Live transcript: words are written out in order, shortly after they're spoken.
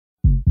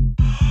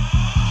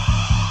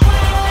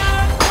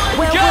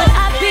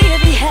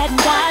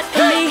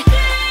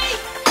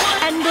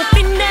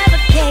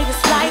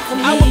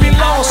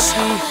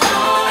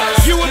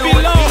Jesus, you would be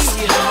lost.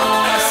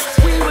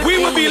 We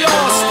would be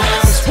lost.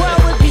 This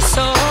world would be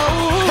so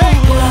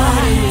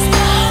lost.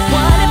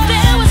 What if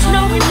there was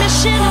no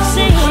remission of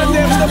sin? What if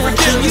there was no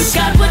forgiveness? You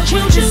got what you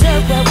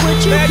deserve, what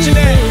would you Imagine do?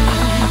 that.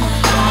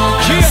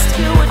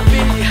 You would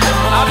be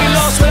I'll be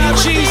lost without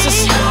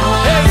Jesus.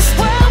 Hey. This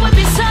world would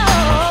be so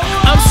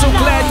I'm so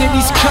glad that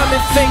he's coming.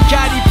 Thank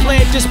God he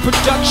planned this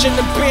production.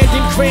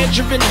 Abandoned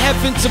grandeur in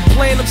heaven to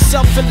plant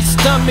himself in the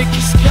stomach.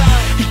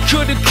 He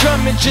could've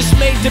come and just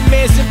made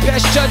demands and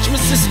passed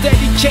judgments. Instead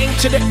he came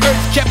to the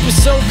earth, kept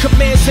his own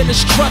commands and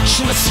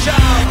instructions.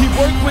 He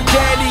worked with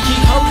daddy, he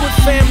hung with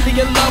family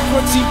and loved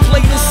ones. He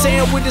played in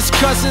sand with his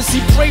cousins.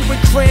 He prayed with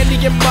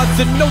granny and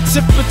mother. No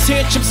temper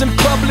tantrums in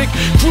public.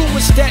 Grew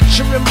in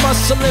stature and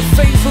muscle and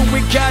favor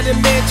with God and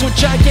man till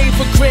John gave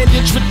a grand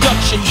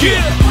introduction.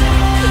 Yeah.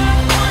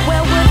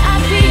 where would I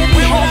be if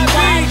he hadn't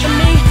died for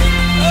me?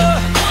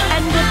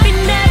 And if he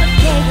never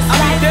gave his I'd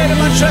be life dead in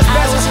for my me,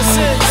 trespasses and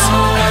sins.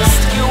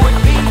 You would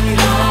be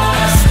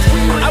lost.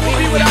 I would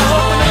be without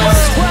hope in the world.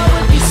 This world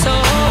would be so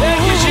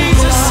Thank you,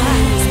 Jesus.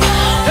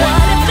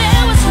 What if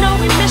there was no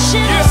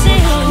remission of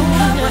sin?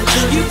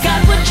 You got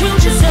what you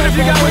deserve. If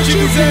you got what you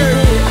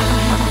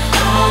deserve,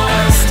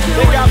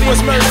 thank God for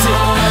his mercy.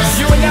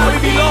 You and I, we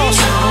be lost.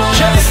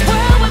 This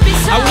world would be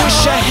so I wish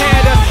I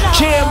had a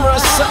camera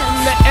or something.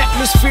 The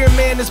atmosphere,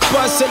 man, is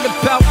buzzing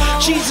about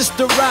Jesus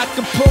the rock.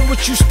 Upon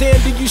which you stand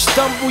and you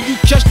stumble. You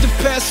catch the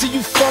pass and you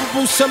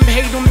fumble. Some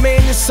hate him,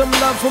 man, and some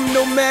love him.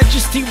 No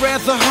majesty,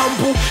 rather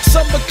humble.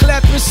 Some are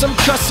clapping, some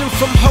cussing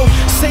from hope,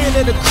 saying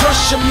that to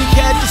crush him. He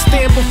had to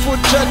stand before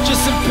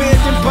judges,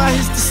 abandoned by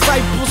his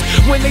disciples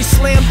when they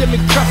slammed him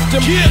and cuffed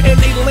him.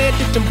 And they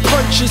landed them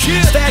punches,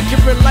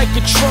 staggering like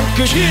a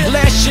drunkard,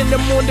 lashing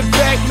him on the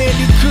back, man.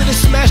 He could have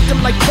smashed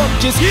them like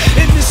pumpkins.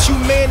 In this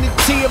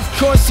humanity, of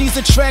course, he's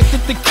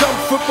attracted to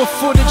comfort.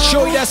 Before the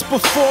joy that's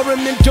before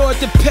him, endured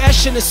the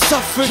passion and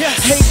suffered.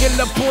 Hanging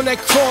up on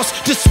that cross,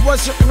 this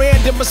wasn't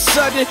random or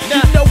sudden.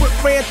 You know it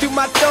ran through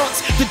my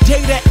thoughts the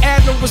day that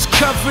Adam was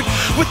covered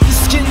with the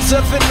skins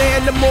of an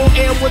animal,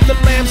 and when the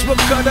lambs were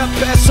cut up,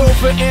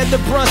 Passover and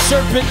the bronze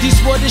serpent. These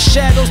were the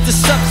shadows, the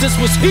substance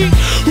was he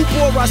who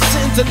bore our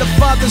sins and the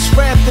Father's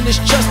wrath and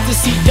his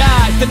justice. He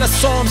died, then I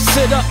saw him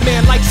sit up,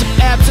 man, like some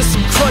abs and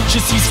some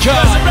crunches. He's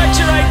God.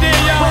 Resurrection right there,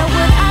 y'all. Where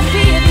would I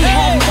be if he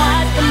hadn't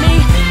died for me?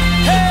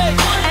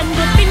 And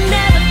if he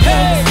never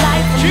gave his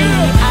life for me,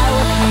 I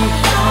would be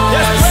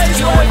lost.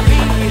 You would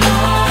be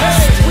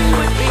lost. We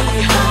would be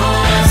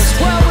lost. This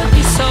world would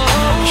be so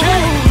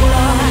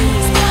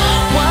lost.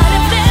 What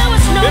if there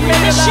was no It made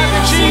it remission alive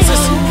in of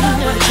Jesus. sin?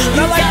 And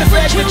I like the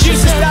fact that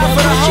Jesus died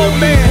for the whole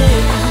man.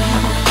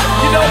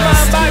 You know,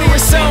 mind, body,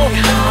 and soul,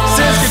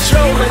 sins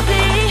controlling.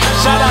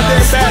 Shout out to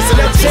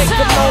Ambassador. Take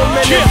a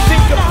moment and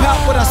think about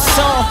what I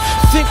saw.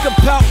 Think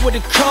about what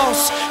it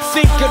costs.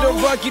 Think of the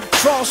rugged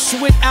cross.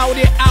 Without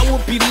it, I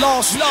would be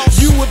lost.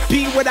 You would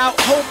be without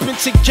hope, and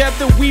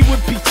together we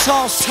would be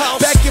tossed.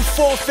 Back and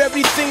forth,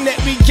 everything that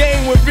we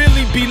gain would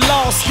really be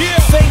lost.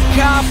 Thank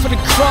God for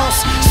the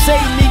cross.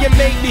 Saved me and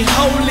made me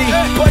holy.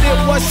 But it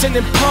wasn't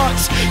in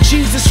parts.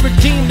 Jesus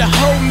redeemed to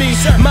hold me.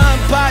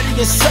 Mind, body,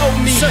 and soul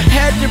me.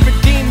 Had to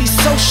redeem me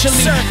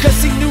socially. Cause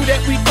he knew that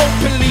we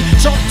openly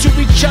talk to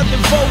each other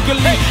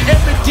vulgarly. And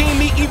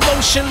redeem me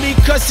emotionally.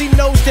 Cause he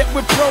knows that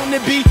we're prone to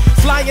be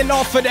flying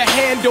off of the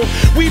handle.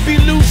 We be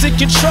losing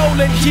control,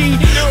 and he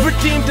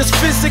redeemed us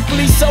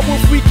physically. So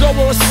if we go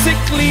on sick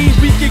leave,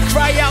 we can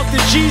cry out to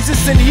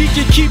Jesus and he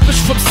can keep us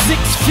from 6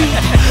 feet.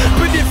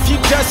 But if he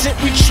doesn't,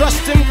 we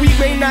trust him. We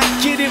may not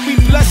get it, we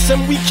bless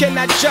him. We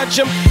cannot judge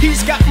him.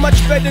 He's got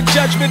much better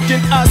judgment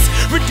than us.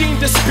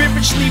 Redeemed us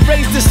spiritually,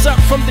 raised us up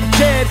from the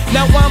dead.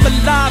 Now I'm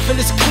alive and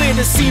it's clear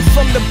to see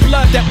from the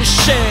blood that was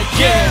shed.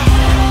 Yeah.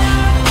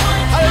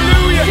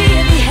 Hallelujah.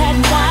 If he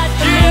hadn't died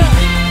for me,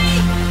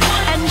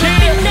 and if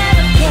he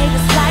never gave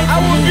his life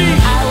for me,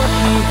 I would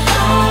be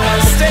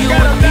lost. Thank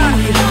God I'm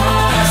not.